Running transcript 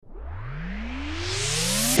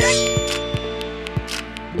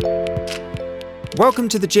Welcome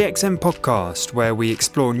to the GXM podcast, where we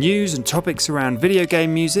explore news and topics around video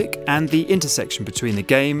game music and the intersection between the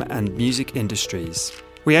game and music industries.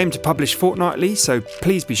 We aim to publish fortnightly, so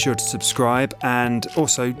please be sure to subscribe and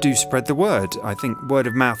also do spread the word. I think word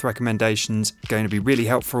of mouth recommendations are going to be really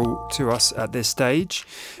helpful to us at this stage.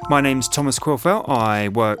 My name's Thomas Quilfelt. I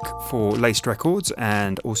work for Laced Records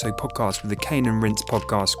and also podcast with the Cane and Rinse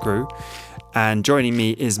podcast crew. And joining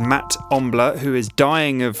me is Matt Ombler, who is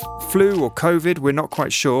dying of flu or COVID, we're not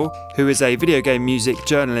quite sure, who is a video game music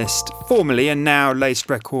journalist formerly and now Laced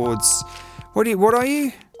Records. What are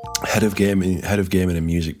you? Head of gaming and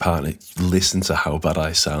music partner. Listen to how bad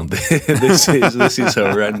I sound. This is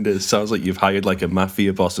horrendous. Sounds like you've hired like a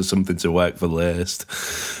mafia boss or something to work for Laced.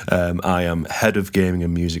 I am head of gaming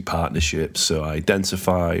and music partnerships, so I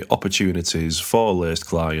identify opportunities for Laced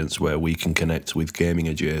clients where we can connect with gaming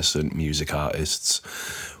adjacent music artists,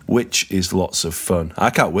 which is lots of fun. I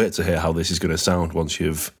can't wait to hear how this is going to sound once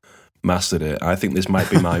you've mastered it. I think this might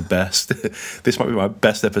be my best. This might be my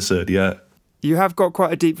best episode yet. You have got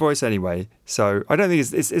quite a deep voice anyway, so I don't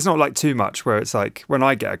think it's not like too much where it's like when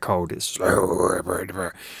I get a cold, it's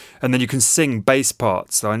and then you can sing bass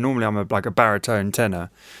parts. So I'm like a baritone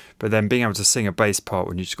tenor, but then being able to sing a bass part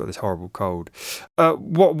when you just got this horrible cold.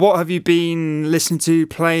 What have you been listening to,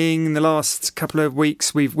 playing in the last couple of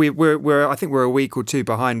weeks? I think we're a week or two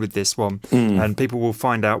behind with this one, and people will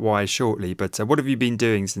find out why shortly. But what have you been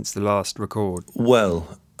doing since the last record?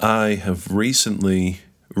 Well, I have recently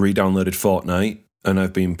re-downloaded Fortnite, and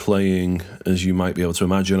I've been playing, as you might be able to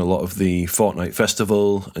imagine, a lot of the Fortnite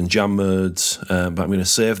Festival and jam modes, but I'm going to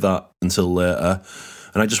save that until later.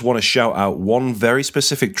 And I just want to shout out one very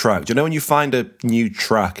specific track. Do you know when you find a new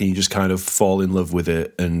track and you just kind of fall in love with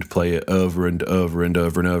it and play it over and over and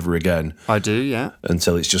over and over again? I do, yeah.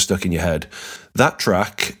 Until it's just stuck in your head. That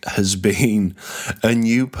track has been a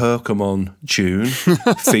new Pokemon tune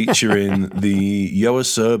featuring the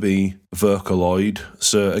Yoasobi Vocaloid.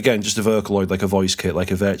 So again, just a Vocaloid, like a voice kit,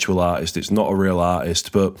 like a virtual artist. It's not a real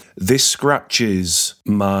artist, but this scratches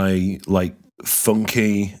my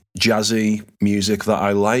funky, jazzy music that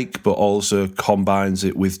I like, but also combines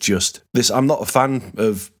it with just this. I'm not a fan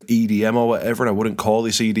of EDM or whatever, and I wouldn't call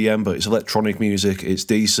this EDM, but it's electronic music. It's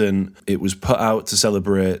decent. It was put out to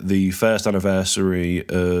celebrate the first anniversary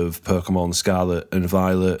of Pokemon Scarlet and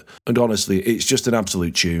Violet, and honestly, it's just an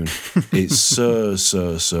absolute tune. It's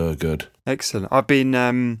so good. Excellent. I've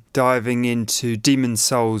been diving into Demon's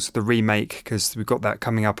Souls, the remake, because we've got that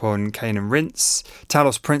coming up on Cane and Rinse.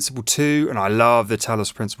 Talos Principle 2, and I love the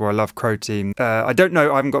Talos Principle. I love Crow Team. I don't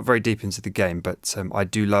know, I haven't got very deep into the game, but I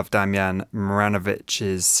do love Damian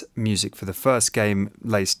Maranovic's music for the first game.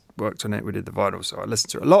 Laced worked on it, we did the vinyl, so I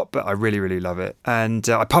listened to it a lot, but I really, really love it. And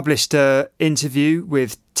I published an interview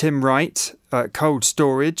with Tim Wright at Cold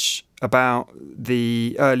Storage about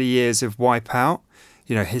the early years of Wipeout.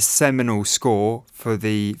 You know, his seminal score for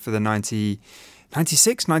the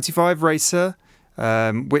 96, 95 racer,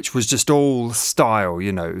 which was just all style.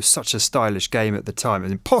 You know, it was such a stylish game at the time. It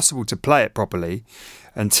was impossible to play it properly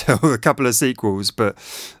until a couple of sequels. But,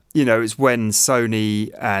 you know, it's when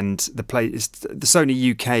Sony and the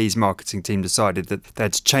Sony UK's marketing team decided that they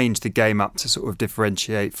had to change the game up to sort of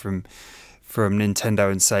differentiate from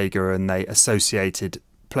Nintendo and Sega, and they associated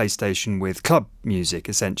PlayStation with club music,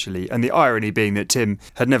 essentially. And the irony being that Tim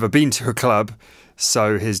had never been to a club,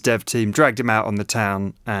 so his dev team dragged him out on the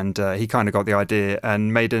town, and he kind of got the idea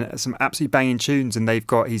and made some absolutely banging tunes. And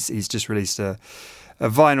he's just released a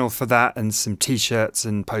vinyl for that, and some t-shirts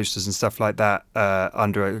and posters and stuff like that.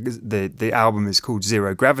 The album is called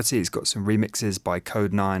Zero Gravity. It's got some remixes by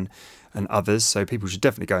Code9 and others, so people should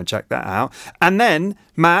definitely go and check that out. And then,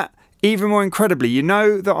 Matt, even more incredibly, you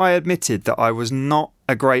know that I admitted that I was not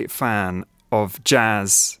a great fan of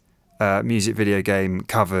jazz music video game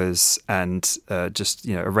covers and just,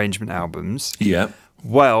 you know, arrangement albums. Yeah.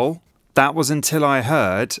 Well, that was until I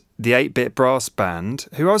heard the 8-Bit Brass Band,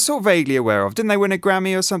 who I was sort of vaguely aware of. Didn't they win a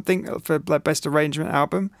Grammy or something for like best arrangement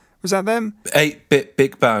album? Was that them? 8-Bit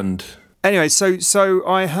Big Band. Anyway, so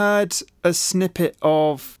I heard a snippet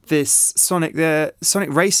of this Sonic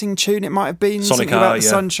racing tune. It might have been Sonic something about the yeah.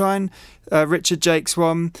 Sunshine, Richard Jake's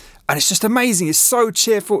one, and it's just amazing. It's so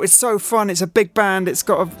cheerful. It's so fun. It's a big band. It's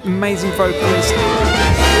got an amazing vocalist.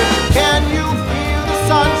 Can you feel the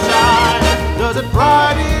sunshine? Does it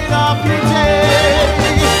brighten up your day?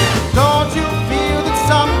 Don't you feel that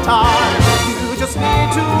sometimes you just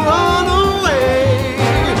need to run away?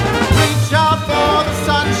 Reach out for the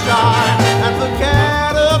sunshine and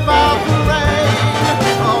forget about the rain.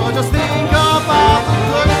 Oh, just think about the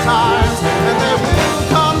good times and they will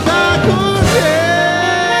come back again.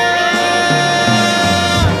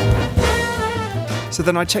 So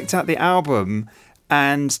then I checked out the album,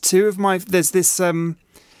 and there's this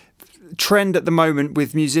trend at the moment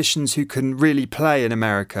with musicians who can really play in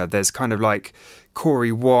America. There's kind of like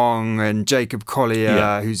Corey Wong and Jacob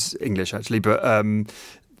Collier, who's English actually, but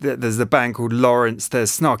there's the band called Lawrence,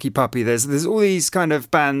 there's Snarky Puppy, there's all these kind of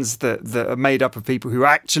bands that are made up of people who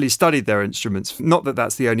actually studied their instruments. Not that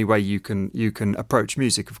that's the only way you can approach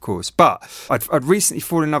music, of course, but I'd recently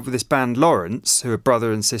fallen in love with this band Lawrence, who are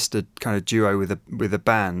brother and sister kind of duo with a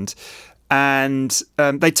band. And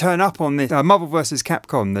they turn up on this Marvel vs.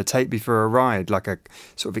 Capcom, the Take Me for a Ride, like a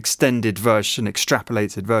sort of extended version,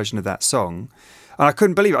 extrapolated version of that song. And I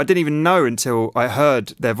couldn't believe it. I didn't even know until I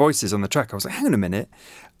heard their voices on the track. I was like, hang on a minute.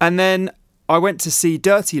 And then I went to see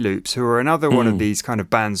Dirty Loops, who are another one of these kind of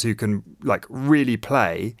bands who can like really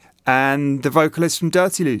play. And the vocalist from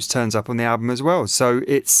Dirty Loops turns up on the album as well. So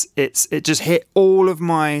it just hit all of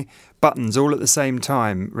my buttons all at the same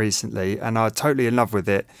time recently. And I'm totally in love with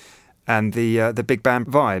it. And the big band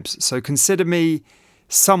vibes. So consider me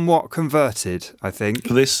somewhat converted, I think.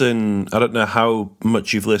 Listen, I don't know how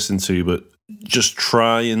much you've listened to, but just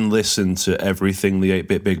try and listen to everything the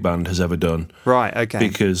 8-Bit Big Band has ever done. Right, okay.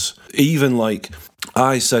 Because even like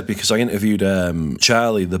I said, because I interviewed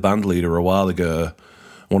Charlie, the band leader, a while ago,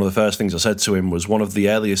 one of the first things I said to him was one of the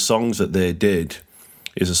earliest songs that they did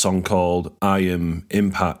is a song called I Am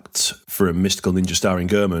Impact from Mystical Ninja starring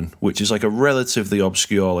Gurman, which is like a relatively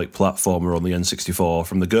obscure like platformer on the N64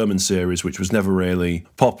 from the Gurman series, which was never really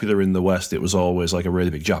popular in the West. It was always like a really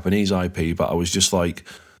big Japanese IP, but I was just like,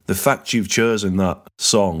 the fact you've chosen that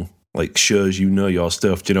song like shows you know your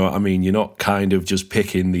stuff. Do you know what I mean? You're not kind of just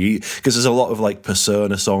picking because there's a lot of like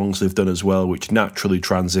Persona songs they've done as well, which naturally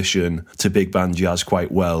transition to big band jazz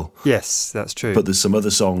quite well. Yes, that's true. But there's some other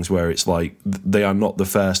songs where it's like they are not the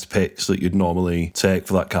first picks that you'd normally take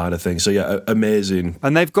for that kind of thing. So yeah, amazing.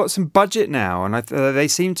 And they've got some budget now, and they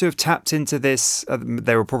seem to have tapped into this.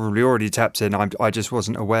 They were probably already tapped in. I just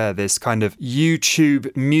wasn't aware. This kind of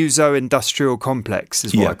YouTube muso industrial complex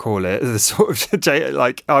is what I call it. The sort of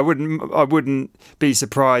like I wouldn't be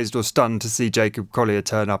surprised or stunned to see Jacob Collier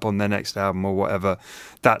turn up on their next album or whatever.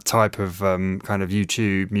 That type of kind of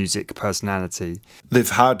YouTube music personality. They've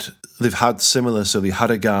had similar. So they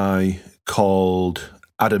had a guy called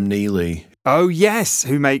Adam Neely. Oh yes,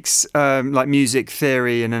 who makes like music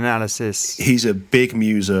theory and analysis. He's a big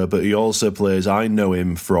muser, but he also plays. I know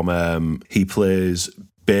him from. He plays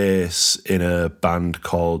bass in a band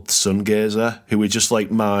called Sungazer, who are just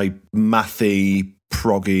like my mathy,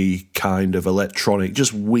 proggy kind of electronic,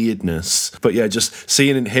 just weirdness. But yeah, just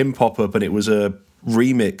seeing him pop up, and it was a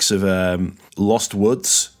remix of Lost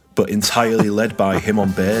Woods, but entirely led by him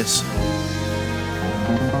on bass.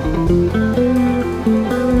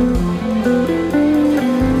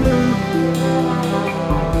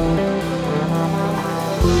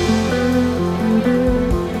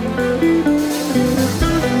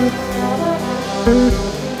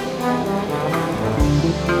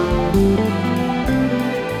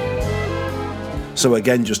 So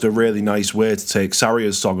again, just a really nice way to take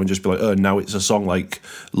Saria's song and just be like, oh, now it's a song like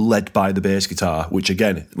led by the bass guitar, which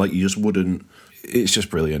again, like you just wouldn't. It's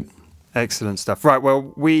just brilliant. Excellent stuff. Right,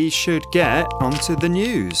 well, we should get onto the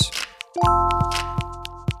news.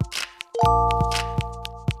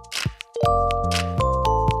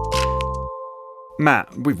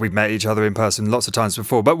 Matt, we've met each other in person lots of times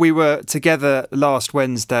before, but we were together last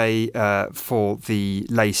Wednesday for the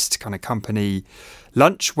Laced kind of company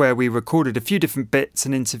lunch, where we recorded a few different bits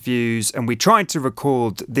and interviews, and we tried to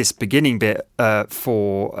record this beginning bit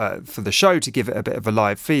for the show to give it a bit of a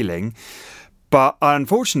live feeling. But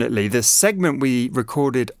unfortunately, the segment we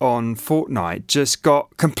recorded on Fortnite just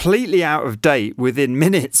got completely out of date within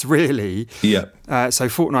minutes, really. Yeah. So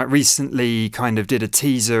Fortnite recently kind of did a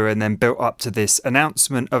teaser and then built up to this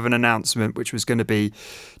announcement of an announcement, which was going to be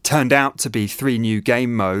turned out to be 3 new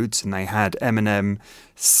game modes. And they had Eminem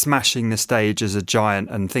smashing the stage as a giant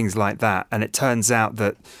and things like that. And it turns out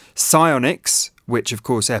that Psyonix, which of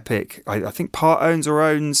course Epic, I think part owns,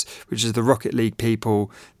 which is the Rocket League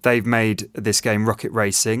people, they've made this game Rocket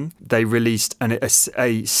Racing. They released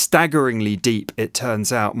a staggeringly deep, it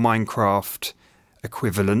turns out, Minecraft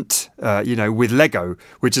equivalent, with Lego,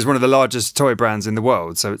 which is one of the largest toy brands in the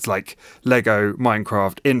world. So it's like Lego,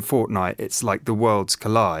 Minecraft in Fortnite. It's like the worlds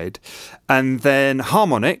collide. And then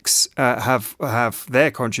Harmonix have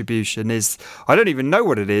their contribution is, I don't even know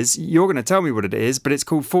what it is. You're going to tell me what it is, but it's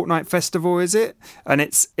called Fortnite Festival, is it? And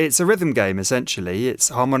it's a rhythm game, essentially.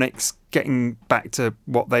 It's Harmonix getting back to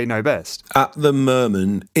what they know best. At the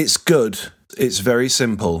moment, it's good. It's very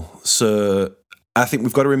simple. So I think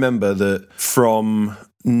we've got to remember that from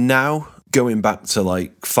now going back to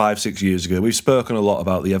like 5-6 years ago, we've spoken a lot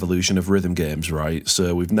about the evolution of rhythm games, right?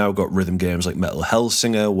 So we've now got rhythm games like Metal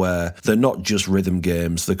Hellsinger, where they're not just rhythm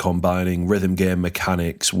games, they're combining rhythm game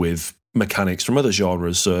mechanics with mechanics from other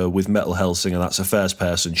genres. So with Metal Hellsinger, that's a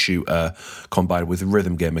first-person shooter combined with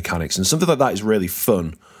rhythm game mechanics. And something like that is really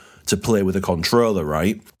fun to play with a controller,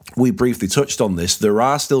 right? We briefly touched on this. There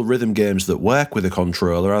are still rhythm games that work with a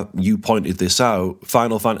controller. You pointed this out.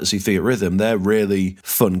 Final Fantasy Theatrhythm, they're really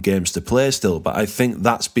fun games to play still, but I think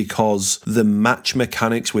that's because the match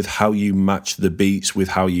mechanics with how you match the beats with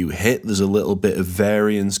how you hit, there's a little bit of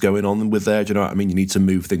variance going on with there. Do you know what I mean? You need to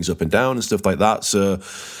move things up and down and stuff like that. So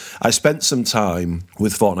I spent some time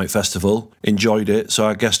with Fortnite Festival, enjoyed it. So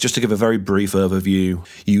I guess just to give a very brief overview,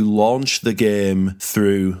 you launch the game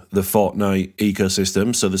through the Fortnite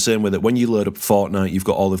ecosystem. So the same way that when you load up Fortnite, you've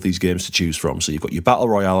got all of these games to choose from. So you've got your Battle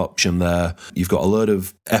Royale option there. You've got a load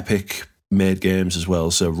of epic made games as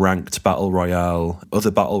well. So ranked Battle Royale,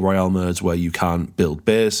 other Battle Royale modes where you can't build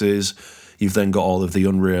bases. You've then got all of the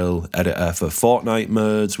Unreal editor for Fortnite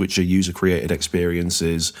modes, which are user-created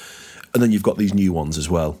experiences. And then you've got these new ones as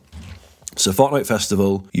well. So Fortnite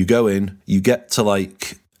Festival, you go in, you get to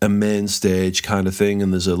like a main stage kind of thing,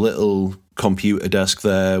 and there's a little computer desk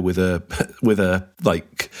there with a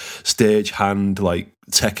like stage hand like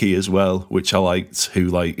techie as well, which I liked, who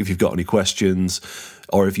like if you've got any questions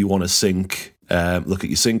or if you want to sync, look at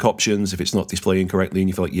your sync options. If it's not displaying correctly and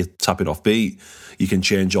you feel like you're tapping off beat, you can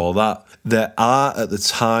change all that. There are, at the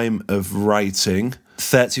time of writing,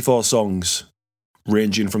 34 songs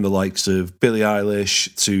ranging from the likes of Billie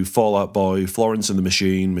Eilish to Fall Out Boy, Florence and the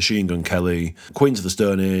Machine, Machine Gun Kelly, Queens of the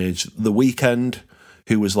Stone Age, The Weeknd,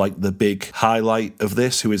 who was like the big highlight of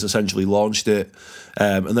this, who has essentially launched it,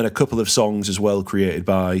 and then a couple of songs as well created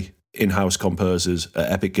by in-house composers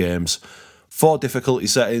at Epic Games. 4 difficulty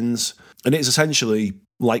settings, and it's essentially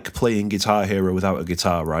like playing Guitar Hero without a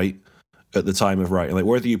guitar, right? At the time of writing, like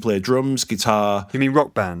whether you play drums, guitar, You mean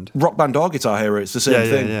Rock Band? Rock Band or Guitar Hero, it's the same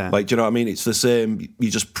thing. Yeah. Like, do you know what I mean? It's the same.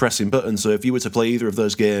 You're just pressing buttons. So if you were to play either of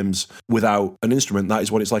those games without an instrument, that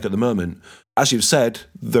is what it's like at the moment. As you've said,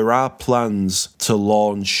 there are plans to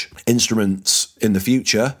launch instruments in the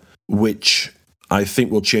future, which I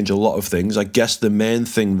think will change a lot of things. I guess the main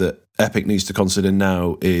thing that Epic needs to consider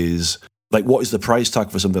now is, like, what is the price tag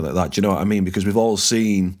for something like that? Do you know what I mean? Because we've all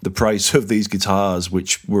seen the price of these guitars,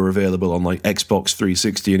 which were available on like Xbox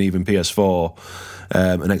 360 and even PS4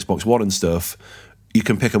 and Xbox One and stuff. You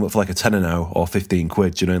can pick them up for like a tenner now or 15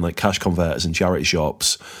 quid, you know, in like cash converters and charity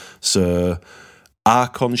shops. So are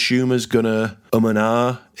consumers gonna and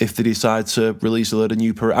ah if they decide to release a load of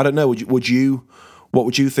new? I don't know. What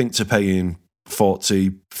would you think to paying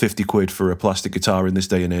 40, 50 quid for a plastic guitar in this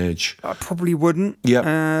day and age? I probably wouldn't. Yeah.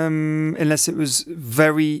 Unless it was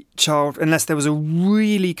unless there was a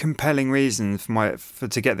really compelling reason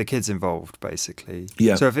to get the kids involved, basically.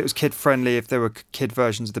 Yeah. So if it was kid friendly, if there were kid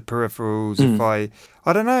versions of the peripherals,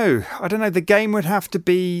 I don't know. The game would have to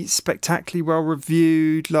be spectacularly well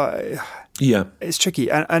reviewed. Like, yeah, it's tricky,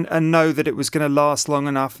 and know that it was going to last long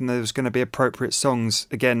enough, and there was going to be appropriate songs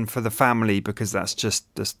again for the family, because that's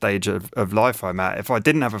just the stage of life I'm at. If I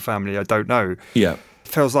didn't have a family, I don't know. Yeah, it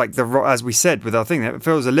feels like as we said with our thing, it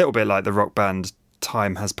feels a little bit like the Rock Band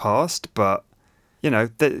time has passed, but you know,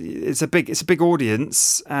 it's a big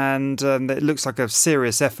audience, and it looks like a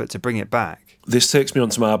serious effort to bring it back. This takes me on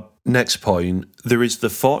to my next point. There is the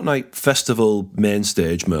Fortnite Festival main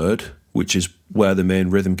stage mode, which is where the main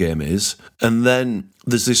rhythm game is. And then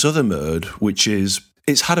there's this other mode, which is,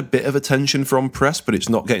 it's had a bit of attention from press, but it's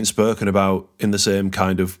not getting spoken about in the same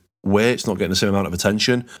kind of way. It's not getting the same amount of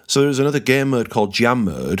attention. So there's another game mode called Jam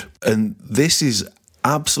Mode, and this is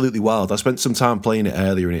absolutely wild. I spent some time playing it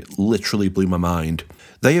earlier, and it literally blew my mind.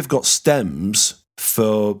 They have got stems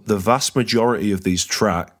for the vast majority of these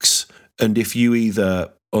tracks, and if you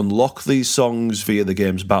either unlock these songs via the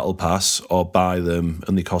game's battle pass or buy them,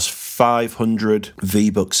 and they cost 500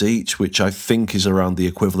 V-Bucks each, which I think is around the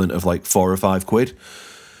equivalent of like 4 or 5 quid.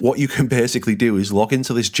 What you can basically do is log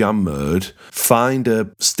into this jam mode, find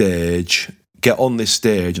a stage, get on this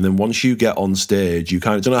stage, and then once you get on stage, you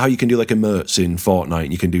kind of, don't know how you can do like emotes in Fortnite,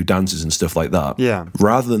 and you can do dances and stuff like that. Yeah.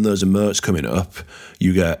 Rather than those emotes coming up,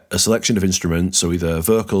 you get a selection of instruments, so either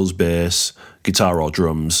vocals, bass, guitar or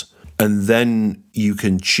drums, and then you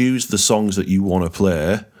can choose the songs that you want to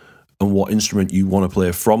play and what instrument you want to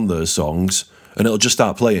play from those songs, and it'll just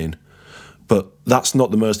start playing. But that's not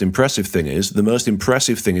the most impressive thing. The most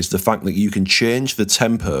impressive thing is the fact that you can change the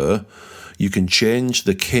tempo, you can change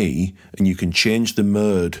the key, and you can change the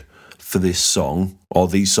mode for this song or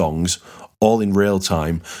these songs all in real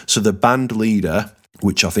time. So the band leader,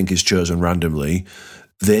 which I think is chosen randomly,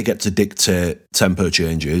 they get to dictate tempo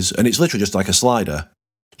changes, and it's literally just like a slider.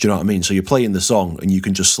 Do you know what I mean? So you're playing the song and you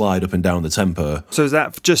can just slide up and down the tempo. So is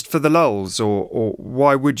that just for the lulz, or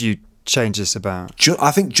why would you change this about? I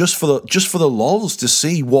think just for the lols to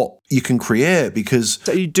see what you can create, because...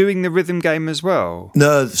 So are you doing the rhythm game as well?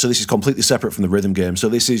 No, so this is completely separate from the rhythm game. So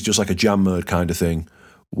this is just like a jam mode kind of thing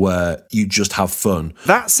where you just have fun.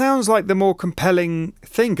 That sounds like the more compelling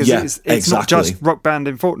thing, because it's exactly. not just Rock Band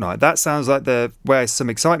in Fortnite. That sounds like where some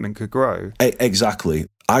excitement could grow. Exactly.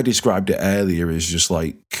 I described it earlier as just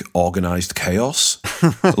like organised chaos.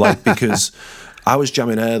 Like, because I was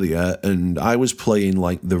jamming earlier and I was playing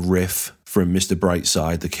like the riff from Mr.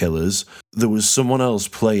 Brightside, The Killers. There was someone else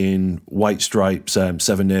playing White Stripes'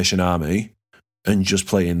 Seven Nation Army and just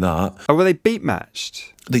playing that. Oh, were they beat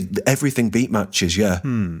matched? Everything beat matches, yeah.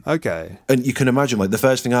 Okay. And you can imagine, like, the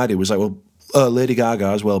first thing I did was like, well, Lady Gaga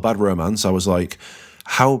as well, Bad Romance. I was like,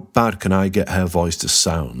 how bad can I get her voice to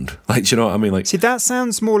sound? Like, do you know what I mean? Like, see, that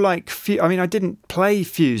sounds more like... I mean, I didn't play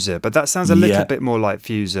Fuser, but that sounds a little bit more like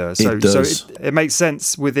Fuser. So, it does. So it makes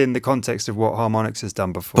sense within the context of what Harmonix has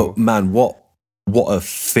done before. But man, what a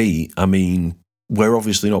feat. I mean, we're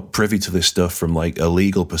obviously not privy to this stuff from like a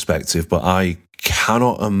legal perspective, but I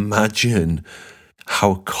cannot imagine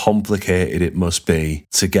how complicated it must be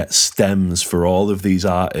to get stems for all of these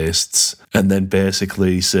artists and then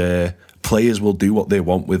basically say... players will do what they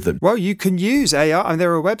want with them. Well, you can use AI, and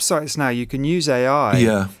there are websites now, you can use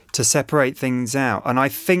AI to separate things out. And I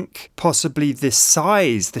think possibly the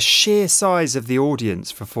sheer size of the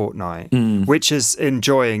audience for Fortnite, which is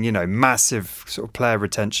enjoying, massive sort of player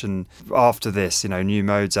retention after this, new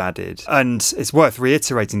modes added. And it's worth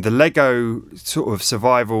reiterating, the Lego sort of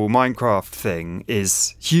survival Minecraft thing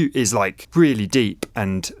is like really deep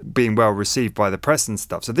and being well received by the press and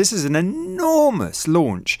stuff. So this is an enormous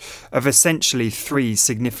launch of essentially 3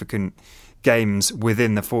 significant games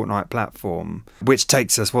within the Fortnite platform, which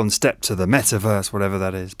takes us one step to the metaverse, whatever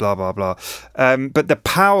that is, blah, blah, blah. But the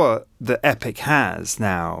power that Epic has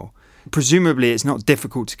now, presumably it's not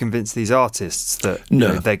difficult to convince these artists that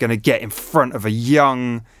they're going to get in front of a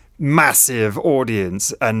young, massive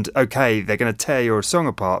audience and, okay, they're going to tear your song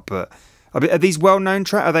apart, but are these well-known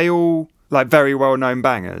tracks? Are they all... like very well-known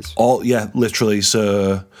bangers? Oh, yeah, literally.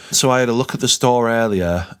 So I had a look at the store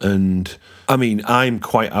earlier, and I mean, I'm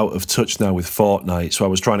quite out of touch now with Fortnite, so I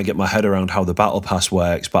was trying to get my head around how the Battle Pass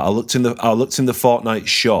works, but I looked in the Fortnite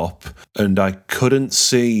shop, and I couldn't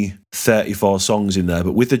see 34 songs in there,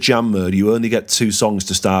 but with the jam mode, you only get 2 songs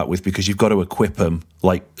to start with because you've got to equip them,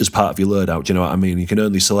 like, as part of your loadout, do you know what I mean? You can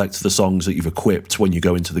only select the songs that you've equipped when you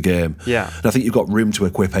go into the game. Yeah. And I think you've got room to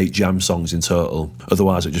equip 8 jam songs in total,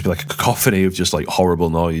 otherwise it'd just be like a cacophony of just, like, horrible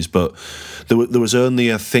noise, but there was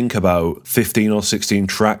only, I think, about 15 or 16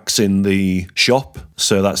 tracks in the shop,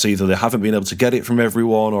 so that's either they haven't been able to get it from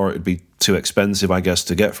everyone, or it'd be too expensive, I guess,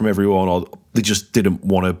 to get from everyone, or they just didn't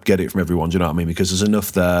want to get it from everyone, do you know what I mean? Because there's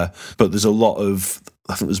enough there, but there's a lot of,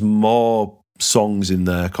 I think there's more songs in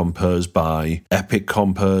there composed by epic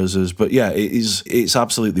composers, but yeah, it's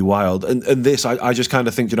absolutely wild. And this, I just kind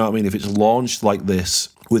of think, do you know what I mean? If it's launched like this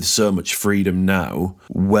with so much freedom now,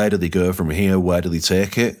 where do they go from here? Where do they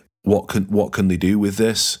take it? What can they do with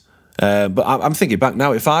this? But I'm thinking back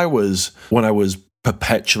now, when I was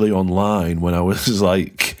perpetually online when I was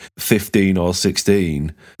like 15 or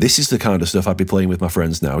 16, this is the kind of stuff I'd be playing with my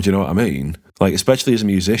friends now. Do you know what I mean? Like, especially as a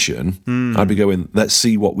musician, I'd be going, let's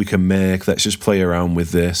see what we can make. Let's just play around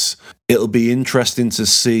with this. It'll be interesting to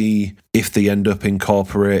see if they end up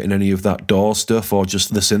incorporating any of that DAW stuff or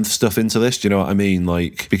just the synth stuff into this. Do you know what I mean?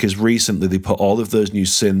 Like, because recently they put all of those new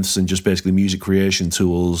synths and just basically music creation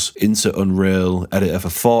tools into Unreal Editor for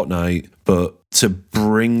Fortnite, but to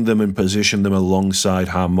bring them and position them alongside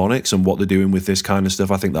Harmonix and what they're doing with this kind of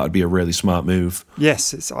stuff, I think that would be a really smart move.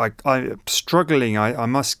 Yes, I'm struggling, I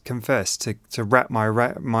must confess, to wrap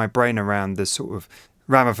my brain around the sort of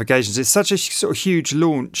ramifications. It's such a sort of huge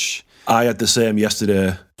launch. I had the same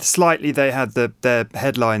yesterday. Slightly, they had their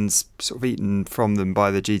headlines sort of eaten from them by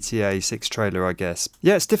the GTA6 trailer, I guess.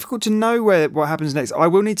 Yeah, it's difficult to know what happens next. I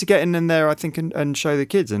will need to get in there, I think, and show the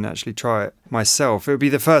kids and actually try it myself. It would be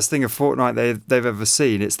the first thing of Fortnite they've ever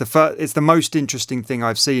seen. It's the most interesting thing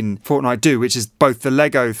I've seen Fortnite do, which is both the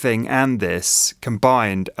Lego thing and this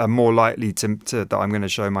combined are more likely to that I'm going to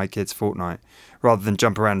show my kids Fortnite, rather than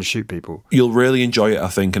jump around and shoot people. You'll really enjoy it, I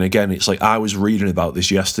think. And again, it's like I was reading about this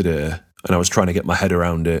yesterday and I was trying to get my head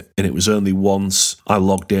around it. And it was only once I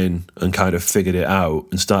logged in and kind of figured it out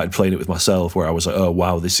and started playing it with myself where I was like, oh,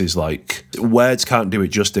 wow, this is like, words can't do it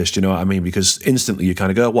justice, do you know what I mean? Because instantly you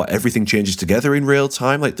kind of go, what, everything changes together in real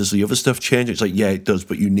time? Like, does the other stuff change? It's like, yeah, it does,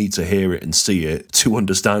 but you need to hear it and see it to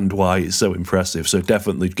understand why it's so impressive. So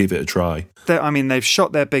definitely give it a try. They've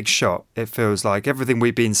shot their big shot. It feels like everything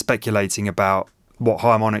we've been speculating about what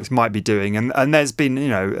Harmonix might be doing. And there's been,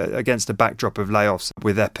 against a backdrop of layoffs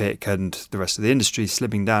with Epic and the rest of the industry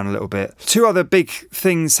slimming down a little bit. Two other big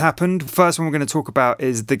things happened. First one we're going to talk about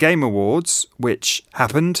is the Game Awards, which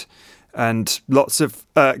happened. And lots of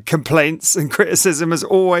complaints and criticism, as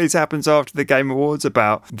always happens after the Game Awards,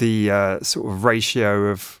 about the sort of ratio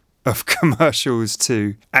of commercials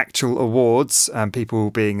to actual awards, and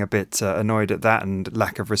people being a bit annoyed at that and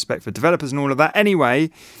lack of respect for developers and all of that.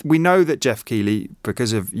 Anyway, we know that Jeff Keighley,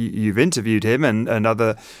 because of you've interviewed him and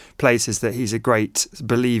other places, that he's a great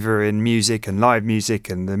believer in music and live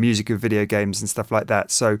music and the music of video games and stuff like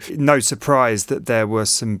that. So no surprise that there were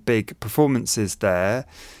some big performances there.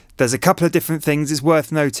 There's a couple of different things. It's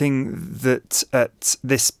worth noting that at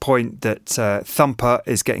this point that Thumper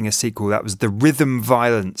is getting a sequel. That was the Rhythm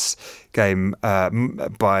Violence game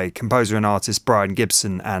by composer and artist Brian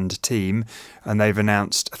Gibson and team. And they've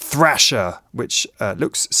announced Thrasher, which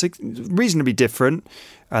looks reasonably different.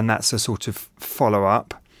 And that's a sort of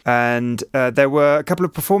follow-up. And there were a couple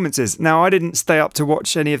of performances. Now, I didn't stay up to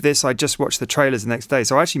watch any of this. I just watched the trailers the next day.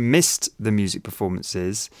 So I actually missed the music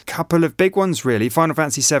performances. Couple of big ones, really. Final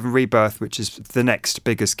Fantasy VII Rebirth, which is the next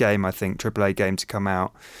biggest game, I think, AAA game to come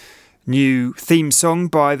out. New theme song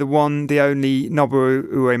by the one, the only Nobuo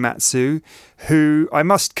Uematsu, who I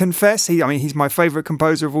must confess, he's my favourite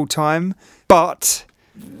composer of all time. But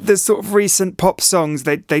the sort of recent pop songs,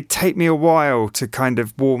 they take me a while to kind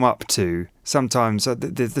of warm up to. Sometimes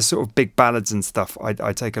the sort of big ballads and stuff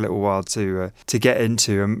I take a little while to get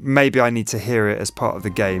into, and maybe I need to hear it as part of the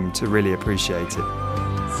game to really appreciate it.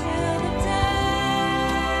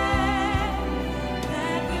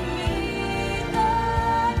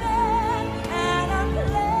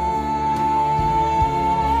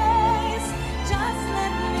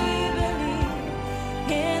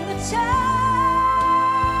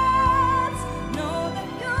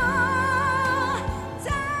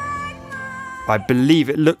 I believe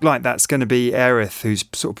it looked like that's going to be Aerith who's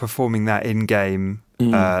sort of performing that in-game,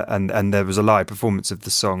 and there was a live performance of the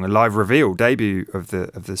song, a live reveal, debut of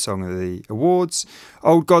the song of the awards.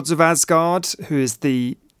 Old Gods of Asgard, who is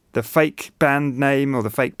the fake band name or the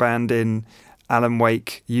fake band in Alan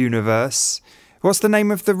Wake universe. What's the name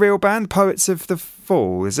of the real band? Poets of the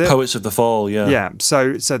Fall, is it? Poets of the Fall, yeah. Yeah,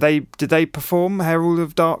 so did they perform Herald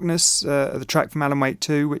of Darkness, the track from Alan Wake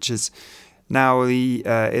 2, which is now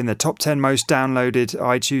in the top 10 most downloaded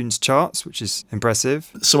iTunes charts, which is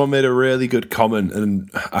impressive. Someone made a really good comment,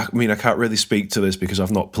 and I can't really speak to this because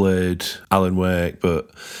I've not played Alan Wake, but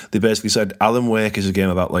they basically said Alan Wake is a game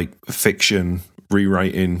about like fiction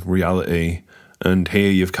rewriting reality, and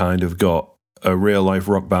here you've kind of got a real-life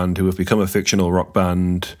rock band who have become a fictional rock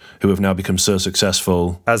band who have now become so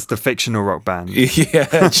successful. As the fictional rock band.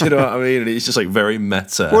 Yeah, do you know what I mean? It's just like very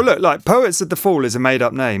meta. Well, look, like Poets of the Fall is a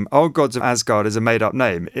made-up name. Old Gods of Asgard is a made-up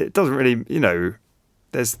name. It doesn't really,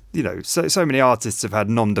 there's, so many artists have had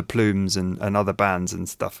nom de plumes and other bands and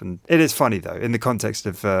stuff. And it is funny, though, in the context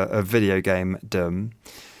of a video game dome.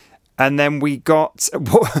 And then we got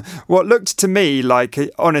what looked to me like,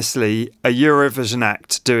 honestly, a Eurovision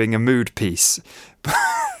act doing a mood piece,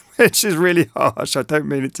 which is really harsh. I don't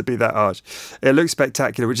mean it to be that harsh. It looks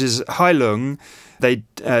spectacular, which is Heilung. They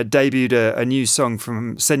debuted a new song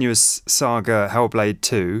from Senua's Saga Hellblade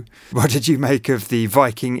 2. What did you make of the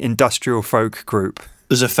Viking industrial folk group?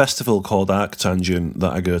 There's a festival called Arctangent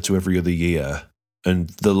that I go to every other year. And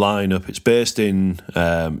the lineup, it's based in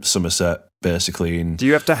Somerset, basically. Do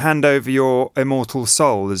you have to hand over your immortal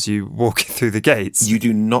soul as you walk through the gates? You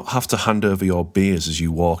do not have to hand over your beers as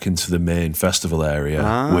you walk into the main festival area,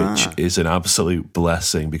 which is an absolute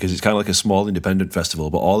blessing because it's kind of like a small independent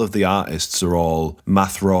festival, but all of the artists are all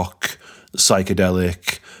math rock,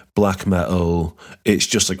 psychedelic, black metal. It's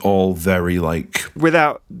just like all very like...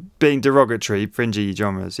 Without being derogatory, fringy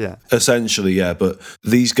genres, yeah. Essentially, yeah. But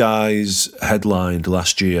these guys headlined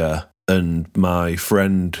last year, and my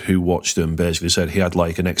friend who watched them basically said he had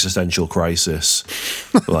like an existential crisis,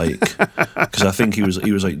 like because I think he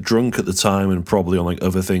was like drunk at the time and probably on like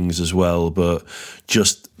other things as well. But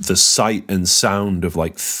just the sight and sound of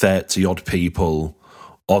like 30 odd people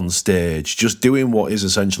on stage, just doing what is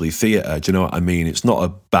essentially theatre. Do you know what I mean? It's not a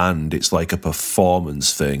band; it's like a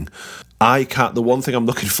performance thing. I can't. The one thing I'm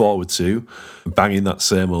looking forward to, banging that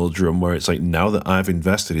same old drum, where it's like, now that I've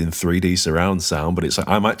invested in 3D surround sound, but it's like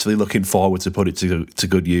I'm actually looking forward to put it to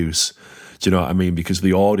good use. Do you know what I mean? Because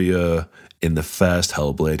the audio in the first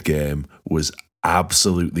Hellblade game was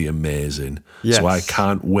absolutely amazing. Yes. So I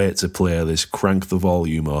can't wait to play this, crank the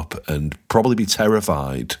volume up, and probably be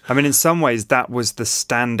terrified. I mean, in some ways, that was the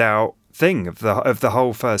standout thing of the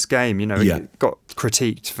whole first game. You know, it got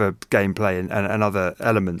critiqued for gameplay and other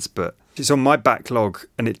elements, but it's on my backlog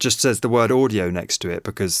and it just says the word audio next to it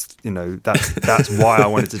because, you know, that's why I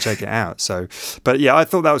wanted to check it out. So, but yeah, I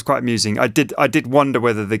thought that was quite amusing. I did wonder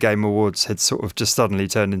whether the Game Awards had sort of just suddenly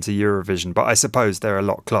turned into Eurovision, but I suppose they're a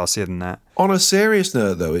lot classier than that. On a serious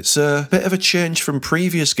note, though, it's a bit of a change from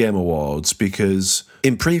previous Game Awards because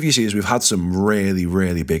in previous years we've had some really,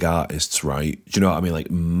 really big artists, right? Do you know what I mean? Like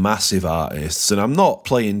massive artists. And I'm not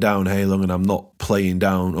playing down Halo and I'm not playing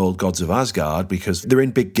down Old Gods of Asgard because they're in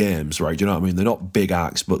big games, right? Do you know what I mean? They're not big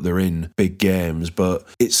acts, but they're in big games. But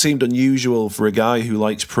it seemed unusual for a guy who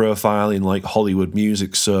likes profiling like Hollywood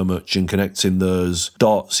music so much and connecting those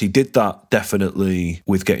dots. He did that definitely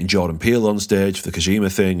with getting Jordan Peele on stage for the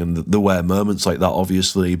Kojima thing, and there were moments like that,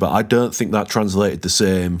 obviously. But I don't think that translated the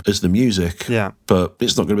same as the music. Yeah. But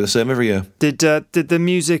it's not going to be the same every year. Did the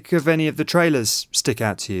music of any of the trailers stick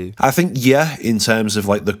out to you? I think, yeah, in terms of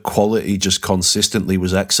like the quality just consistently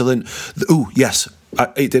was excellent. Oh, yes,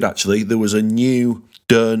 it did actually. There was a new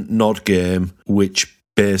Don't Nod game, which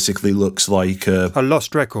basically looks like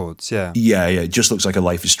Lost Records, yeah. Yeah, it just looks like a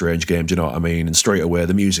Life is Strange game, do you know what I mean? And straight away,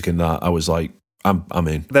 the music in that, I was like, I'm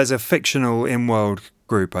in. There's a fictional in-world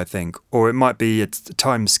group, I think, or it might be a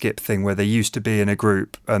time skip thing where they used to be in a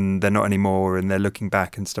group and they're not anymore and they're looking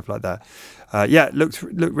back and stuff like that. It looked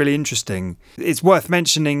really interesting. It's worth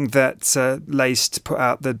mentioning that Laced put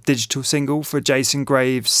out the digital single for Jason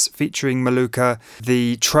Graves featuring Maluka,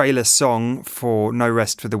 the trailer song for No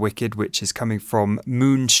Rest for the Wicked, which is coming from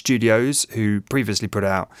Moon Studios, who previously put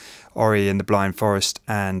out Ori and the Blind Forest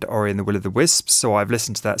and Ori and the Will of the Wisps. So I've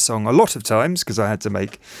listened to that song a lot of times because I had to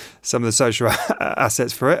make some of the social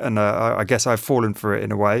assets for it, and I guess I've fallen for it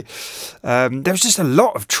in a way. There was just a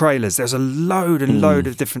lot of trailers. There's a load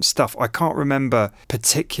of different stuff. I can't remember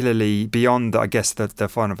particularly beyond, I guess, the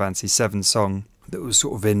Final Fantasy VII song that was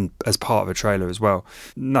sort of in as part of a trailer as well.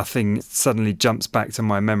 Nothing suddenly jumps back to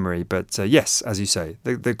my memory, but yes, as you say,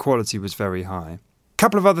 the quality was very high.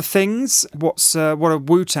 Couple of other things. What have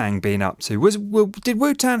Wu-Tang been up to? Did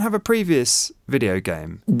Wu-Tang have a previous video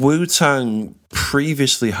game? Wu-Tang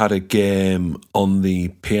previously had a game on the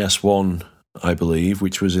PS1, I believe,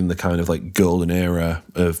 which was in the kind of like golden era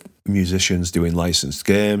of musicians doing licensed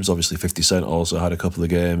games. Obviously 50 Cent also had a couple of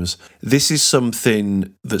games. This is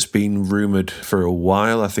something that's been rumoured for a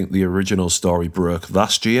while. I think the original story broke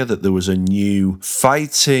last year that there was a new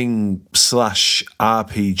fighting /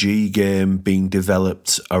 RPG game being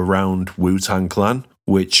developed around Wu-Tang Clan,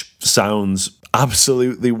 which sounds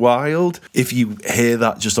absolutely wild. If you hear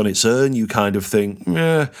that just on its own, you kind of think,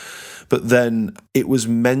 But then it was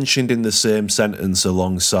mentioned in the same sentence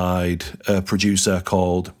alongside a producer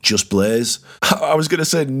called Just Blaze. I was going to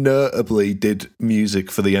say notably did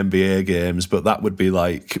music for the NBA games, but that would be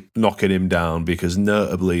like knocking him down because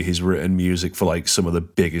notably he's written music for like some of the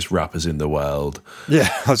biggest rappers in the world. Yeah,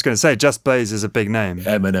 I was going to say Just Blaze is a big name.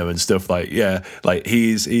 Eminem and stuff like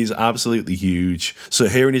he's absolutely huge. So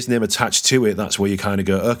hearing his name attached to it, that's where you kind of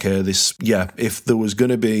go, okay, if there was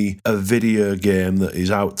going to be a video game that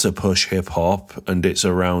is out to push hip-hop and it's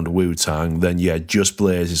around Wu-Tang, then Just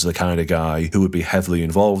Blaze is the kind of guy who would be heavily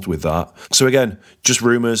involved with that. So again, just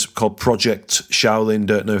rumours, called Project Shaolin,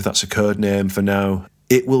 don't know if that's a code name for now.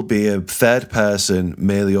 It will be a third-person,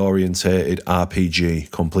 melee-orientated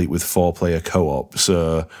RPG, complete with 4-player co-op.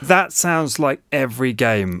 So that sounds like every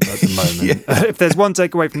game at the moment. If there's one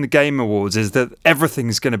takeaway from the Game Awards, is that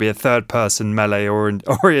everything's going to be a third-person,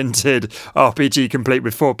 melee-oriented RPG, complete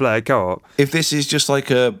with 4-player co-op. If this is just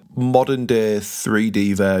like a modern-day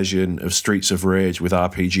 3D version of Streets of Rage with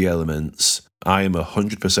RPG elements, I am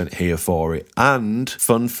 100% here for it. And,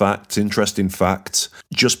 fun fact, interesting fact,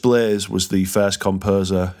 Just Blaze was the first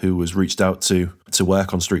composer who was reached out to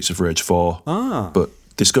work on Streets of Rage 4. But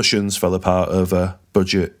discussions fell apart over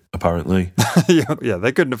budget, apparently. Yeah,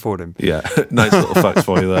 they couldn't afford him. Yeah, nice little facts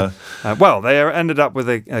for you there. Well, they ended up with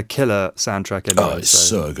a killer soundtrack anyway. Oh, it's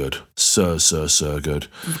so good. So good.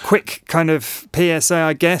 Quick kind of PSA,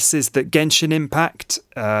 I guess, is that Genshin Impact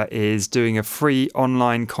is doing a free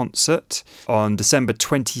online concert on December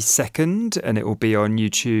 22nd, and it will be on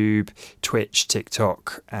YouTube, Twitch,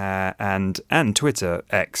 TikTok, and Twitter,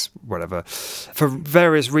 X, whatever. For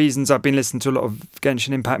various reasons, I've been listening to a lot of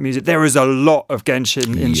Genshin Impact music. There is a lot of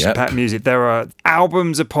Genshin Impact music. There are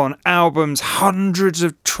albums upon albums, hundreds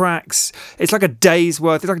of tracks. It's like a day's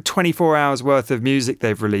worth. It's like 24 hours worth of music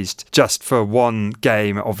they've released just for one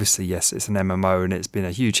game. Obviously, yes, it's an MMO and it's been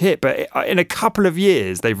a huge hit, but in a couple of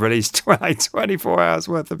years, they've released 24 hours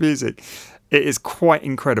worth of music. It is quite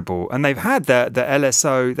incredible. And they've had the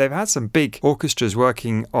LSO, they've had some big orchestras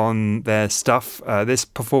working on their stuff. This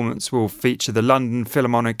performance will feature the London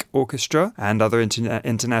Philharmonic Orchestra and other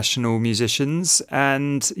international musicians.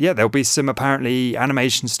 And yeah, there'll be some apparently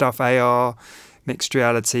animation stuff, AR, mixed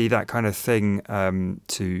reality, that kind of thing,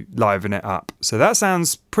 to liven it up. So that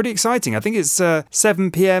sounds pretty exciting. I think it's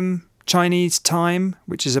 7 p.m. Chinese time,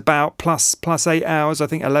 which is about plus 8 hours. I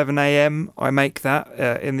think 11 a.m. I make that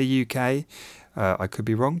in the UK. I could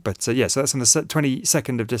be wrong, but so that's on the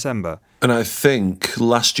 22nd of December. And I think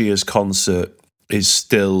last year's concert is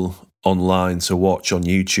still online to watch on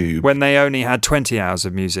YouTube. When they only had 20 hours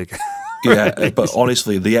of music. Yeah, but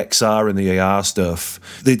honestly, the XR and the AR stuff,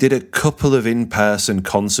 they did a couple of in-person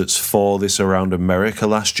concerts for this around America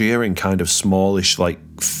last year in kind of smallish, like,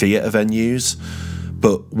 theatre venues.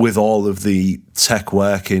 But with all of the tech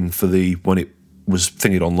working for when it was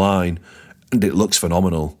thingied online, and it looks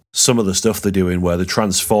phenomenal. Some of the stuff they're doing where they're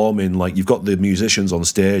transforming, like you've got the musicians on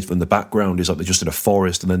stage and the background is like they're just in a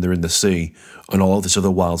forest and then they're in the sea and all this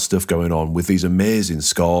other wild stuff going on with these amazing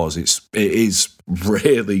scores. It is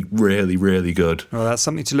really, really, really good. Well, that's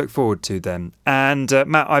something to look forward to then. And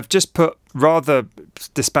Matt, I've just put, rather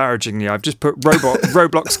disparagingly,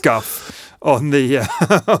 Roblox Guff on the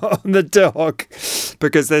on the dock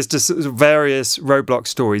because there's just various Roblox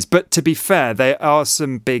stories. But to be fair, there are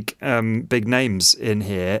some big names in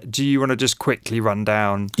here. Do you want to just quickly run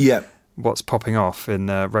down what's popping off in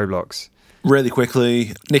Roblox? Really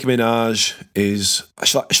quickly, Nicki Minaj is...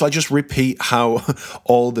 Shall I just repeat how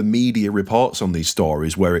all the media reports on these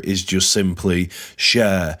stories, where it is just simply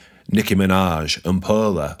share... Nicki Minaj and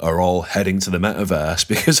Perla are all heading to the metaverse,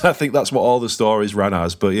 because I think that's what all the stories ran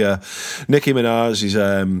as. But yeah, Nicki Minaj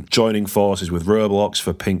is joining forces with Roblox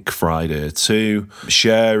for Pink Friday 2.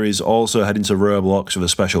 Cher is also heading to Roblox for the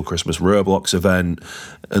special Christmas Roblox event.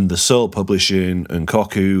 And the Soul Publishing and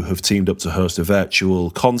Koku have teamed up to host a virtual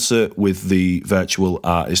concert with the virtual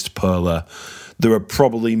artist Perla. There are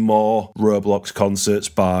probably more Roblox concerts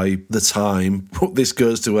by the time this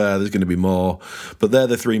goes to air. There's going to be more. But they're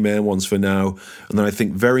the three main ones for now. And then I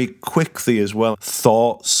think very quickly as well,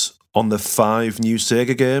 thoughts on the 5 new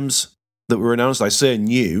Sega games that were announced. I say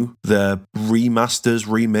new, they're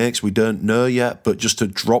remasters, remakes, we don't know yet. But just to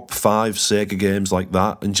drop 5 Sega games like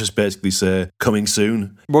that and just basically say, coming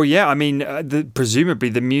soon. Well, yeah, I mean, presumably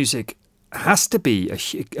the music has to be a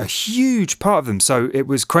huge part of them. So it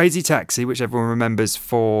was Crazy Taxi, which everyone remembers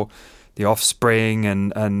for the Offspring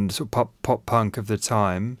and sort of pop punk of the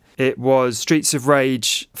time. It was Streets of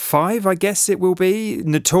Rage 5, I guess it will be.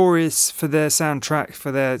 Notorious for their soundtrack,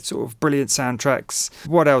 for their sort of brilliant soundtracks.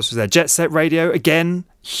 What else was there? Jet Set Radio, again,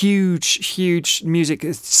 huge music.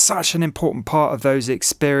 It's such an important part of those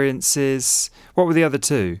experiences. What were the other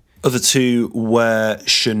two? Other two were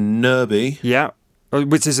Shinobi. Yeah.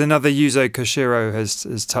 Which is another Yuzo Koshiro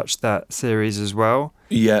has touched that series as well.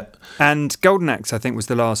 Yeah. And Golden Axe, I think, was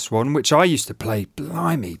the last one, which I used to play,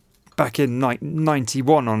 blimey, back in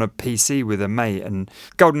 91 on a PC with a mate. And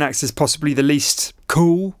Golden Axe is possibly the least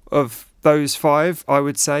cool of those 5, I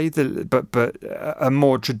would say. But a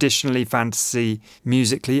more traditionally fantasy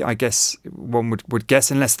musically, I guess one would guess,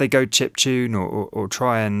 unless they go chiptune or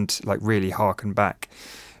try and like really harken back.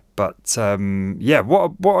 But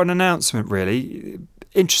what an announcement, really.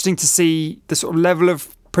 Interesting to see the sort of level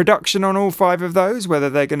of production on all 5 of those,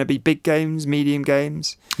 whether they're going to be big games, medium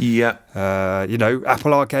games. Yeah.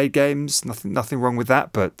 Apple Arcade games, nothing wrong with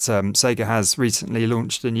that. But Sega has recently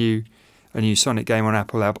launched a new Sonic game on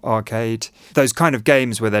Apple Arcade. Those kind of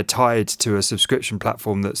games where they're tied to a subscription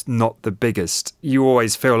platform that's not the biggest, you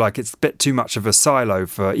always feel like it's a bit too much of a silo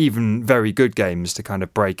for even very good games to kind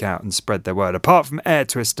of break out and spread their word. Apart from Air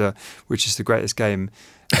Twister, which is the greatest game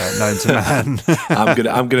known to man.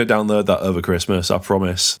 I'm gonna download that over Christmas, I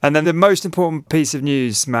promise. And then the most important piece of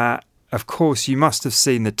news, Matt, of course you must have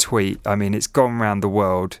seen the tweet. I mean, it's gone round the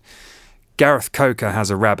world. Gareth Coker has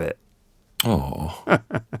a rabbit. Oh,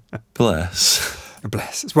 bless.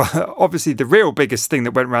 Well, obviously the real biggest thing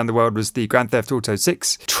that went around the world was the Grand Theft Auto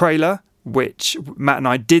 6 trailer, which Matt and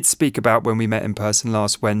I did speak about when we met in person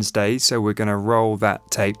last Wednesday. So we're going to roll that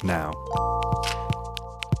tape now.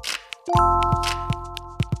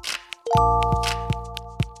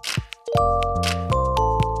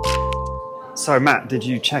 So, Matt, did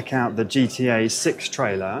you check out the GTA6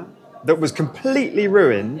 trailer that was completely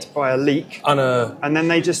ruined by a leak? And then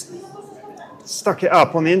they just stuck it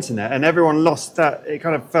up on the internet, and everyone lost that. It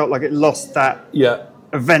kind of felt like it lost that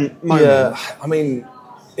event moment. Yeah, I mean,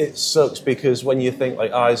 it sucks because when you think,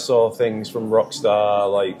 like, I saw things from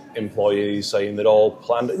Rockstar, like, employees saying they'd all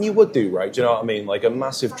planned, and you would do, right? Do you know what I mean? Like, a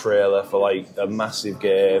massive trailer for, like, a massive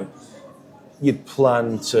game. You'd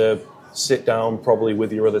plan to sit down probably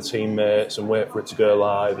with your other teammates and wait for it to go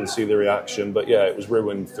live and see the reaction. But, yeah, it was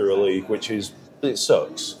ruined through a leak, it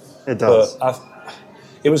sucks. It does. But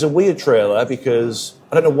it was a weird trailer because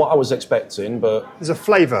I don't know what I was expecting, but... There's a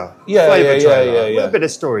flavour. Yeah. With a bit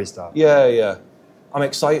of story stuff. Yeah. I'm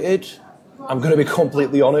excited. I'm going to be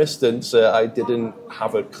completely honest and say I didn't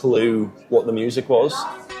have a clue what the music was.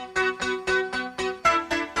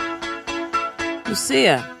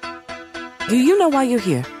 Lucia, do you know why you're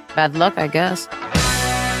here? Bad luck, I guess.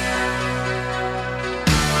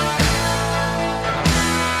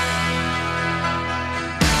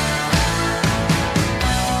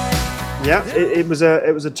 Yeah, it was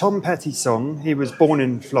a Tom Petty song. He was born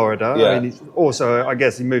in Florida. Yeah. I mean, I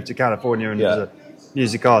guess he moved to California and was a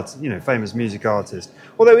music artist, famous music artist.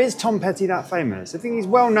 Although is Tom Petty that famous? I think he's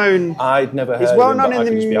well known. I'd never heard He's well of him, known but in I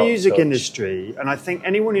can just the be out of music touch. industry, and I think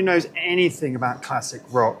anyone who knows anything about classic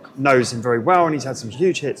rock knows him very well. And he's had some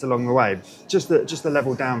huge hits along the way. Just the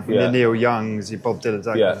level down from the Neil Youngs, your Bob Dylan,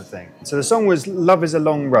 that kind of thing. So the song was "Love Is a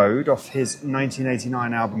Long Road" off his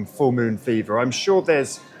 1989 album Full Moon Fever. I'm sure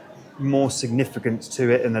there's more significance to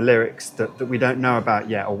it in the lyrics that we don't know about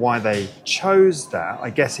yet, or why they chose that. I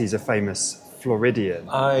guess he's a famous Floridian.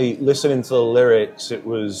 Listening to the lyrics, it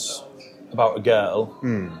was about a girl.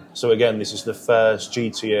 So again, this is the first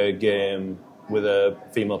GTA game with a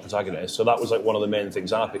female protagonist. So that was like one of the main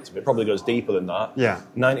things I picked up. It probably goes deeper than that. Yeah.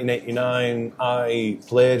 1989, I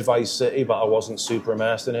played Vice City, but I wasn't super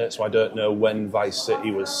immersed in it, so I don't know when Vice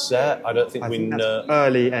City was set. I don't think we know.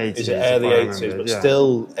 Early 80s. Is it early 80s? But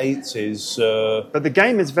still 80s. But the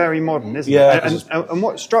game is very modern, isn't Yeah, it? And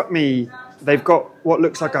what struck me, they've got what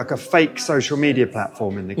looks like a fake social media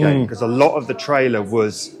platform in the game, because a lot of the trailer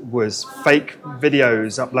was fake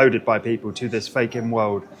videos uploaded by people to this fake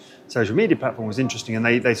in-world social media platform. Was interesting, and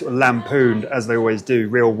they sort of lampooned, as they always do,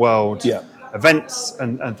 real world events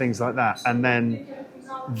and things like that. And then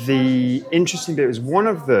the interesting bit was one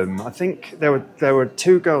of them, I think there were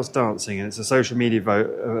two girls dancing, and it's a social media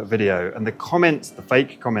video, and the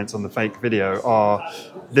fake comments on the fake video are,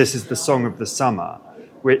 "This is the song of the summer,"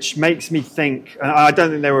 which makes me think, and I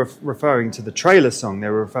don't think they were referring to the trailer song, they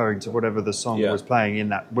were referring to whatever the song was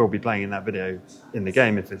playing will be playing in that video in the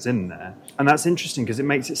game if it's in there. And that's interesting because it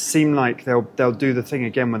makes it seem like they'll do the thing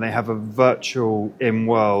again when they have a virtual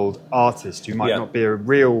in-world artist who might not be a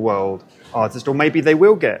real-world artist, or maybe they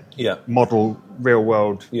will get model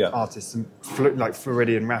real-world artists, like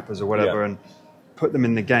Floridian rappers or whatever, and put them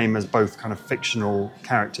in the game as both kind of fictional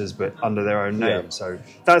characters but under their own name. So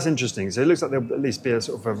that's interesting. So it looks like there'll at least be a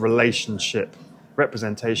sort of a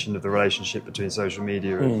representation of the relationship between social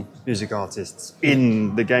media and music artists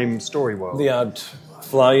in the game story world. They had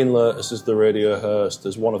Flying Lotus as the radio host,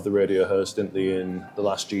 as one of the radio hosts, didn't they, in the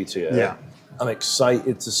last GTA? Yeah. I'm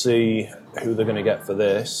excited to see who they're going to get for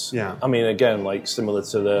this. Yeah. I mean, again, like similar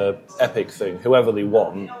to the Epic thing, whoever they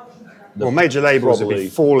want. Major labels will be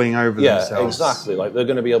falling over themselves. Yeah, exactly. Like, they're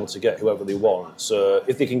going to be able to get whoever they want. So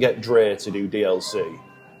if they can get Dre to do DLC, do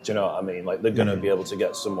you know what I mean? Like, they're going to be able to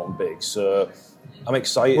get someone big. So I'm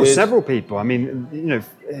excited. Well, several people. I mean,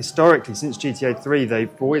 historically, since GTA 3, they've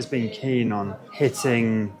always been keen on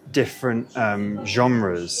hitting different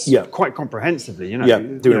genres quite comprehensively.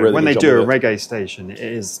 When they do a reggae station, it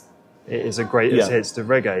is a great hits to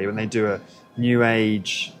reggae. When they do a new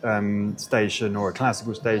age station or a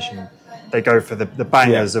classical station, they go for the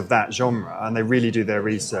bangers of that genre, and they really do their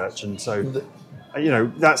research. And so,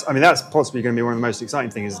 that's possibly going to be one of the most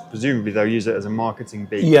exciting things. Presumably, they'll use it as a marketing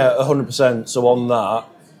beat. Yeah, 100%. So on that,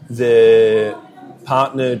 they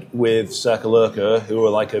partnered with Circle Loca, who were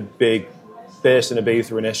like a big, based in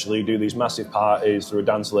Ibiza initially, do these massive parties through a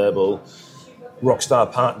dance label. Rockstar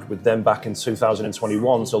partnered with them back in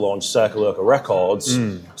 2021 to launch Circle Loca Records.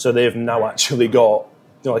 So they've now actually got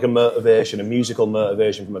like a musical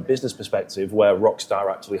motivation from a business perspective, where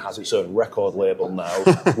Rockstar actually has its own record label now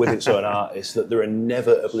with its own artists that they're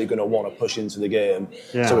inevitably going to want to push into the game.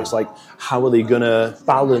 Yeah. So it's like, how are they going to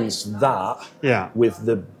balance that with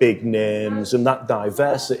the big names and that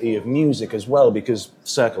diversity of music as well? Because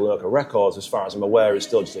Circle Loca Records, as far as I'm aware, is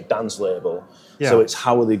still just a dance label. Yeah. So it's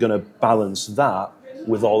how are they going to balance that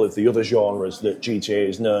with all of the other genres that GTA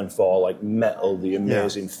is known for, like metal, the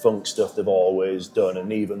amazing funk stuff they've always done,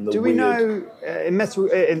 and even the Do we know in Metal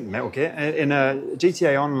Gear, in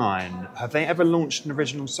GTA Online, have they ever launched an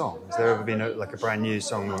original song? Has there ever been a brand new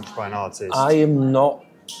song launched by an artist? I am not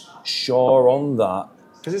sure on that.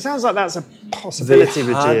 Because it sounds like that's a possibility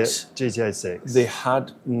with GTA6. They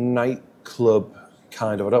had nightclub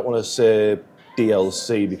kind of, I don't want to say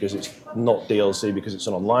DLC because it's not DLC because it's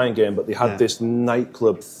an online game, but they had this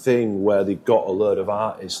nightclub thing where they got a load of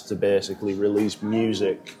artists to basically release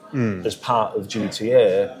music as part of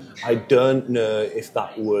GTA. I don't know if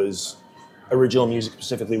that was original music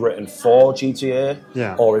specifically written for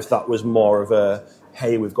GTA or if that was more of a,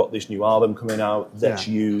 hey, we've got this new album coming out, let's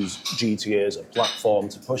use GTA as a platform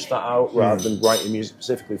to push that out rather than writing music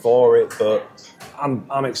specifically for it. But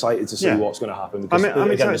I'm excited to see what's going to happen because,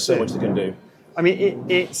 again, there's so much they can do. I mean,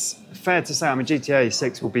 it's fair to say, GTA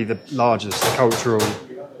 6 will be the largest cultural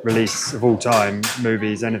release of all time,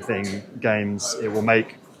 movies, anything, games. It will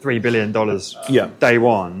make $3 billion day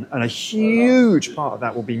one. And a huge part of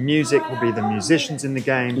that will be music, will be the musicians in the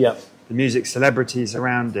game, the music celebrities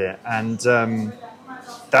around it. And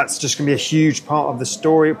that's just going to be a huge part of the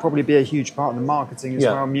story. It'll probably be a huge part of the marketing as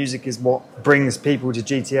well. Music is what brings people to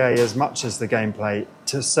GTA as much as the gameplay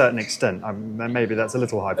to a certain extent. Maybe that's a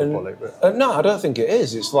little hyperbolic. But no, I don't think it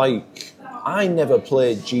is. It's like, I never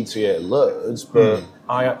played GTA loads, but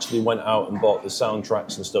I actually went out and bought the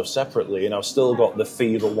soundtracks and stuff separately, and I've still got the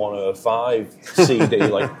Fever 105 CD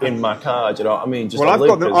in my car. Do you know what I mean?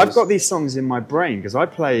 I've got these songs in my brain because I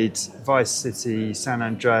played Vice City, San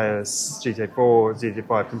Andreas, GTA 4, GTA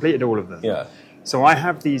 5, completed all of them. Yeah. So I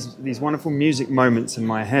have these wonderful music moments in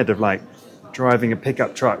my head of driving a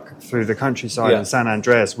pickup truck through the countryside in San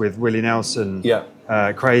Andreas with Willie Nelson.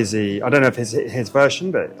 Crazy. I don't know if his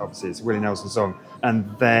version, but obviously it's a Willie Nelson song.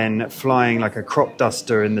 And then flying like a crop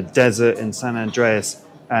duster in the desert in San Andreas.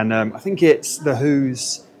 And I think it's The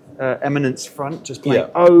Who's Eminence Front, just playing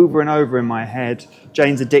over and over in my head.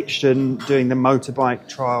 Jane's Addiction, doing the motorbike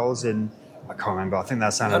trials in, I can't remember, I think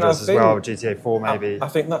that's San Andreas as well, GTA 4 maybe. I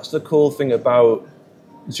think that's the cool thing about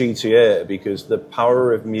GTA, because the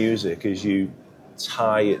power of music is you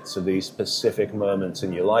tie it to these specific moments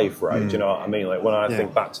in your life, right? Do you know what I mean? Like when I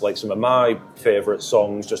think back to some of my favourite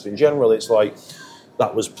songs just in general, it's like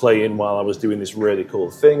that was playing while I was doing this really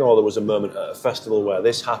cool thing, or there was a moment at a festival where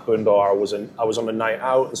this happened, or I was on a night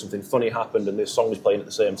out and something funny happened and this song was playing at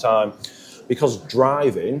the same time. Because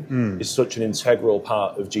driving is such an integral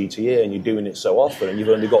part of GTA and you're doing it so often and you've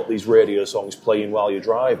only got these radio songs playing while you're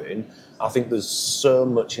driving, I think there's so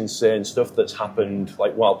much insane stuff that's happened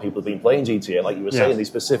while people have been playing GTA. Like you were saying, these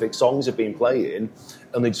specific songs have been playing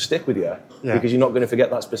and they just stick with you because you're not going to forget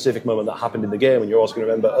that specific moment that happened in the game, and you're also going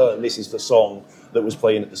to remember, and this is the song that was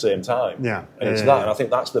playing at the same time. And it's that, and I think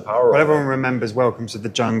that's the power of it. Everyone remembers Welcome to the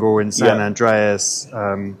Jungle in San Andreas.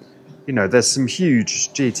 There's some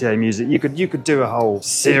huge GTA music. You could do a whole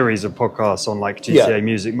series of podcasts on GTA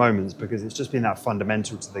music moments because it's just been that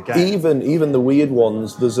fundamental to the game. Even the weird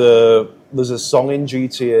ones. There's a song in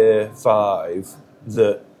GTA 5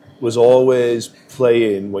 that was always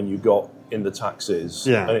playing when you got in the taxis,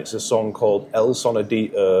 and it's a song called El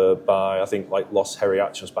Sonidito by I think Los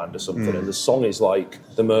Heriachos Band or something, and the song is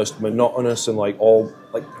the most monotonous and all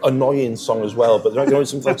annoying song as well, but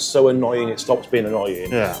something so annoying it stops being annoying.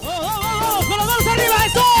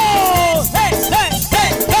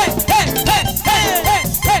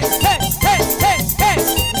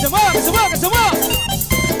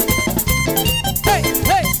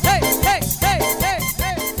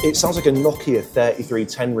 It sounds like a Nokia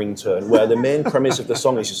 3310 ringtone where the main premise of the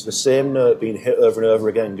song is just the same note being hit over and over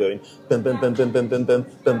again, going bum bum bum bum bum bum bum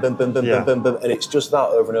bum bum bum bum bum bum, and it's just that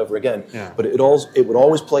over and over again. But it would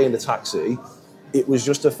always play in the taxi. It was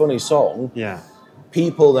just a funny song.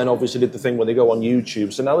 People then obviously did the thing where they go on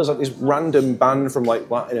YouTube. So now there's this random band from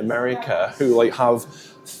Latin America who have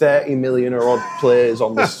 30 million or odd plays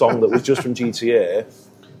on this song that was just from GTA.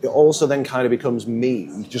 It also then kind of becomes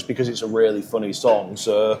meme just because it's a really funny song.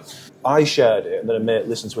 So I shared it, and then a mate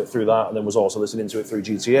listened to it through that, and then was also listening to it through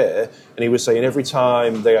GTA. And he was saying every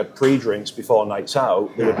time they had pre-drinks before nights out,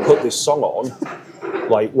 they would put this song on,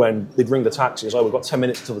 when they'd ring the taxi. It's we've got 10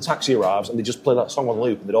 minutes till the taxi arrives, and they just play that song on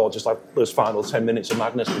loop, and they'd all just those final 10 minutes of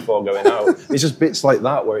madness before going out. It's just bits like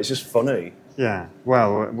that where it's just funny. Yeah,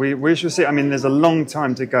 well, we shall see. I mean, there's a long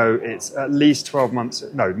time to go. It's at least 12 months.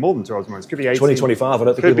 No, more than 12 months. Could be 18. 2025. I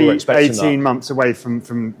don't think people are expecting that. 18 months away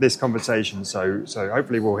from this conversation. So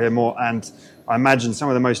hopefully we'll hear more. And I imagine some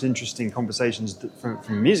of the most interesting conversations from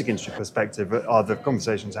a music industry perspective are the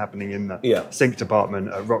conversations happening in the sync department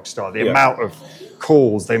at Rockstar. The amount of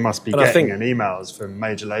calls they must be getting and emails from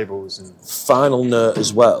major labels. And final note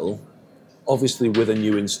as well, obviously with a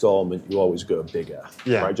new installment, you always go bigger.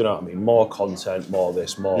 Yeah. Right? Do you know what I mean? More content, more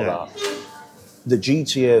this, more that. The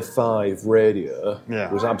GTA 5 radio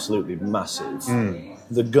was absolutely massive.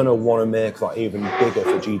 They're going to want to make that even bigger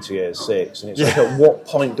for GTA 6. And it's like, at what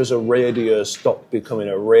point does a radio stop becoming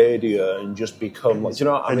a radio and just become, like, do you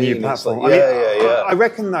know what I mean? New platform. Like, I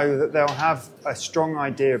reckon, though, that they'll have a strong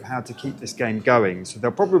idea of how to keep this game going. So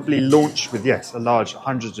they'll probably launch with, a large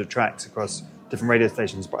hundreds of tracks across different radio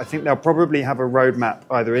stations. But I think they'll probably have a roadmap,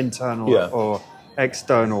 either internal or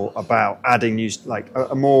external, about adding new, like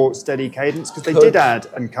a more steady cadence, because they did add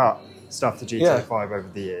and cut stuff to GTA 5 over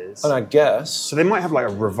the years. And I guess so they might have like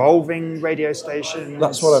a revolving radio station.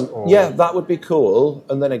 That's what that would be cool.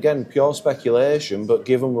 And then again, pure speculation, but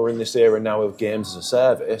given we're in this era now of games as a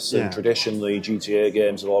service, and traditionally GTA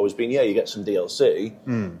games have always been, you get some DLC,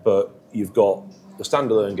 but you've got the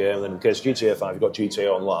standalone game, and then in the case of GTA 5, you've got GTA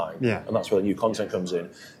Online, and that's where the new content comes in.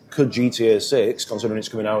 Could GTA 6, considering it's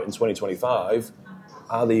coming out in 2025,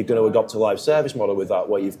 are they going to adopt a live service model with that,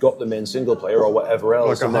 where you've got the main single player or whatever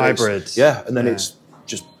else? Like a hybrid. And then it's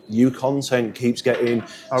just new content keeps getting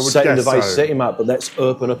set in the Vice City map, but let's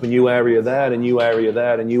open up a new area there, and a new area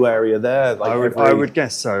there, and a new area there. Like I would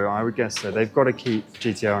guess so. They've got to keep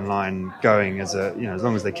GTA Online going as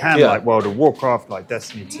long as they can, like World of Warcraft, like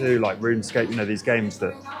Destiny 2, like RuneScape, these games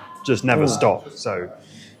that just never stop. So,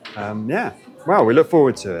 well, we look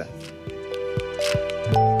forward to it.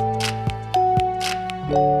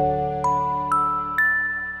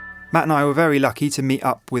 Matt and I were very lucky to meet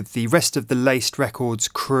up with the rest of the Laced Records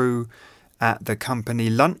crew at the company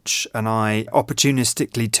lunch, and I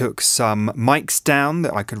opportunistically took some mics down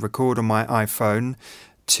that I could record on my iPhone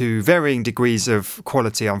to varying degrees of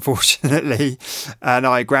quality, unfortunately, and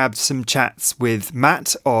I grabbed some chats with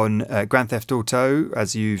Matt on Grand Theft Auto,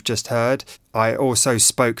 as you've just heard. I also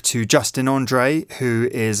spoke to Justin Andree, who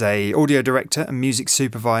is a audio director and music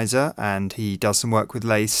supervisor, and he does some work with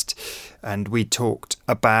Laced, and we talked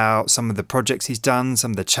about some of the projects he's done,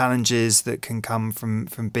 some of the challenges that can come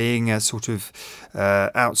from being a sort of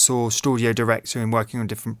outsourced audio director and working on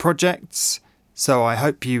different projects. So I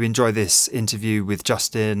hope you enjoy this interview with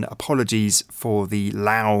Justin. Apologies for the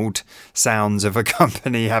loud sounds of a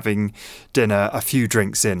company having dinner a few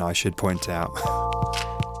drinks in, I should point out.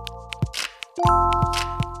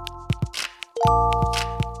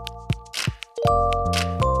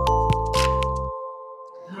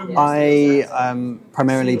 I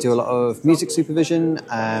primarily do a lot of music supervision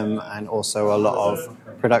and also a lot of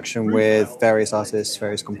production with various artists,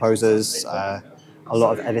 various composers, a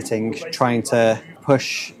lot of editing, trying to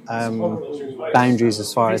push boundaries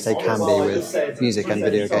as far as they can be with music and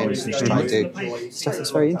video games, and just try and do stuff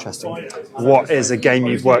that's very interesting. What is a game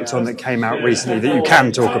you've worked on that came out recently that you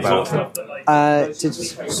can talk about? Did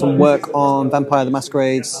some work on Vampire the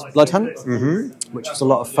Masquerade's Blood Hunt, which was a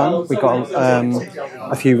lot of fun. We got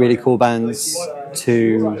a few really cool bands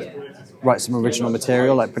to write some original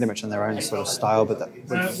material, like pretty much in their own sort of style, but that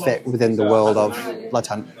would fit within the world of Blood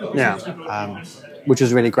Hunt. Which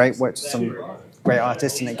was really great. Worked with some great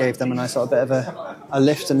artists, and it gave them a nice sort of bit of a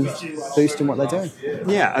lift and boost in what they're doing.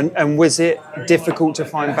 Yeah, and was it difficult to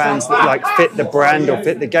find bands that like fit the brand or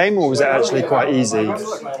fit the game, or was it actually quite easy?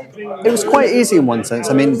 It was quite easy in one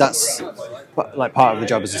sense. I mean, that's like part of the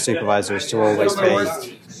job as a supervisor, is to always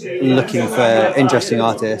be looking for interesting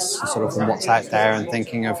artists, sort of from what's out there, and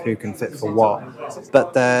thinking of who can fit for what.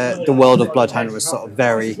 But the world of Blood Hunt was sort of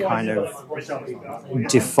very kind of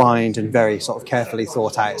defined and very sort of carefully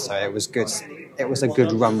thought out, so it was good. It was a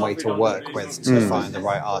good runway to work with, to find the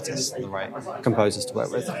right artists and the right composers to work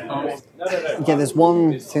with. Yeah, there's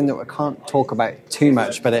one thing that we can't talk about too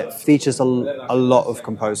much, but it features a lot of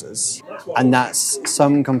composers, and that's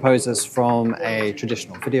some composers from a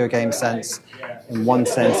traditional video game sense. In one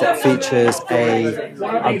sense, it features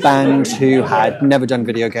a band who had never done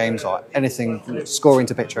video games or anything, scoring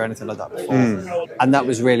to picture or anything like that before. And that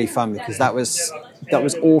was really fun, because that was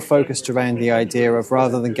all focused around the idea of,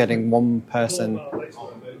 rather than getting one person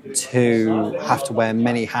to have to wear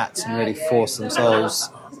many hats and really force themselves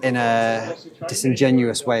in a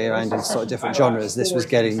disingenuous way around in sort of different genres, this was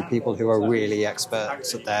getting people who are really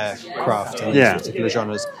experts at their craft in these particular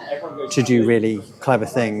genres to do really clever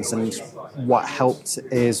things. And what helped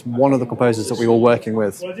is one of the composers that we were working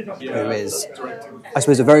with, who is, I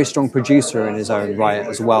suppose, a very strong producer in his own right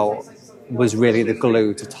as well, was really the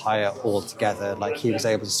glue to tie it all together. Like he was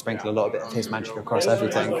able to sprinkle a little bit of his magic across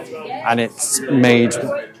everything, and it's made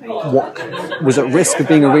what was at risk of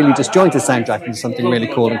being a really disjointed soundtrack into something really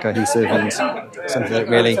cool and cohesive, and something that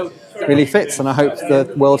really fits. And I hope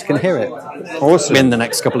the world can hear it. Awesome. In the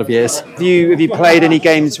next couple of years. Have you played any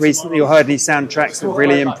games recently or heard any soundtracks that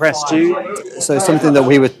really impressed you? So something that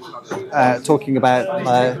we were talking about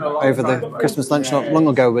over the Christmas lunch not long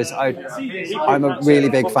ago was I'm a really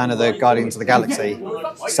big fan of the Guardians of the Galaxy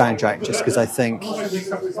soundtrack, just because I think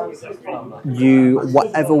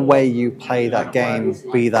whatever way you play that game,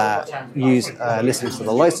 be that listening to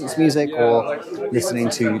the licensed music or listening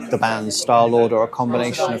to the band's Star-Lord or a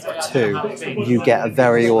combination of the two, you get a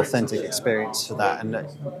very authentic experience for that. And it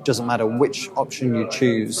doesn't matter which option you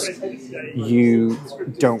choose, you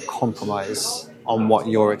don't compromise on what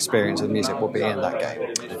your experience of music will be in that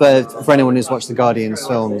game. But for anyone who's watched the Guardians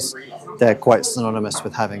films, they're quite synonymous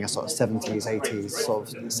with having a sort of 70s, 80s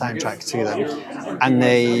sort of soundtrack to them. And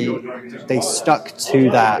they stuck to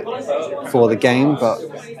that for the game, but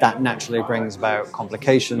that naturally brings about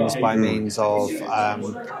complications by means of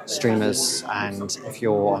streamers, and if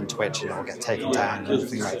you're on Twitch, it'll get taken down and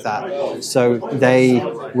everything like that. So they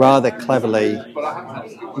rather cleverly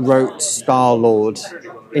wrote Star-Lord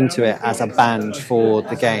into it as a band for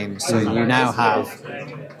the game. So you now have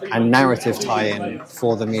a narrative tie-in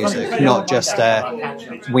for the music, not just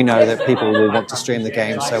we know that people will want to stream the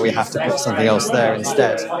game, so we have to put something else there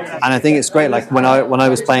instead. And I think it's great. Like when I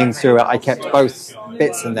was playing through it, I kept both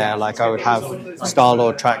bits in there. Like I would have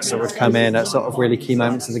Star-Lord tracks that would come in at sort of really key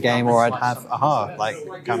moments of the game, or I'd have Aha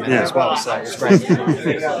come in as well. So it was great.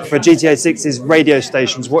 For GTA 6's radio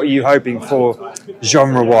stations, what are you hoping for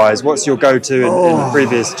genre-wise? What's your go-to in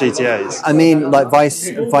previous GTAs? I mean, like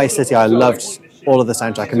Vice City, I loved all of the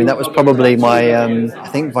soundtrack. I mean, that was probably my I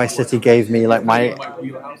think Vice City gave me like my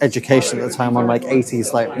education at the time on like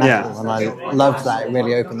 80s like metal, and I loved that. It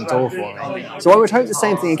really opened the door for me. So I would hope the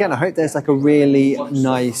same thing again. I hope there's like a really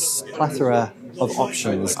nice plethora of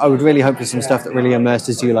options. I would really hope for some stuff that really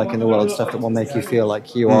immerses you like in the world, stuff that will make you feel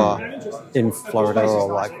like you are in Florida or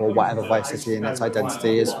whatever Vice City and its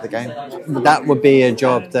identity is for the game. That would be a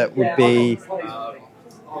job that would be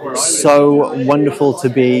so wonderful to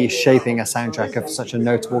be shaping a soundtrack of such a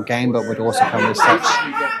notable game, but would also come with such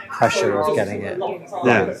pressure of getting it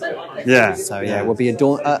right. Yeah. So it will be a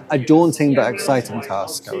daunting but exciting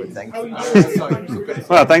task, I would think.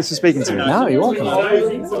 Well, thanks for speaking to me. No, you're welcome.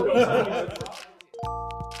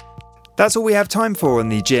 That's all we have time for on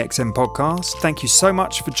the GXM podcast. Thank you so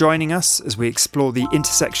much for joining us as we explore the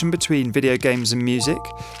intersection between video games and music.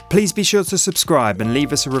 Please be sure to subscribe and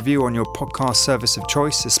leave us a review on your podcast service of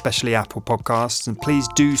choice, especially Apple Podcasts, and please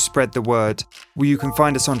do spread the word. You can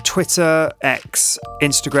find us on Twitter, X,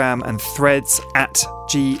 Instagram and Threads at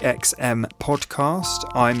GXM Podcast.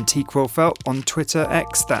 I'm T Quillfelt on Twitter,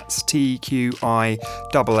 X, that's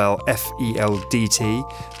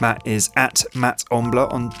TQILLFELDT. Matt is at Matt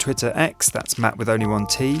Ombler on Twitter, X, that's Matt with only one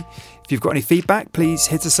T. If you've got any feedback, please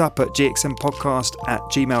hit us up at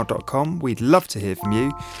gxmpodcast@gmail.com. We'd love to hear from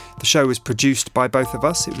you. The show was produced by both of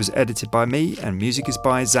us, it was edited by me, and music is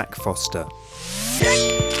by Zach Foster.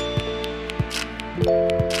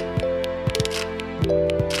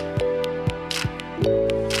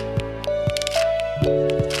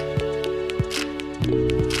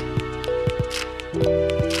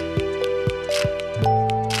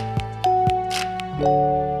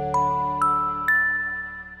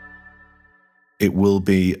 It will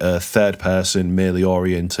be a third person merely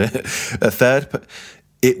oriented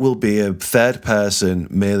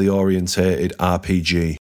RPG.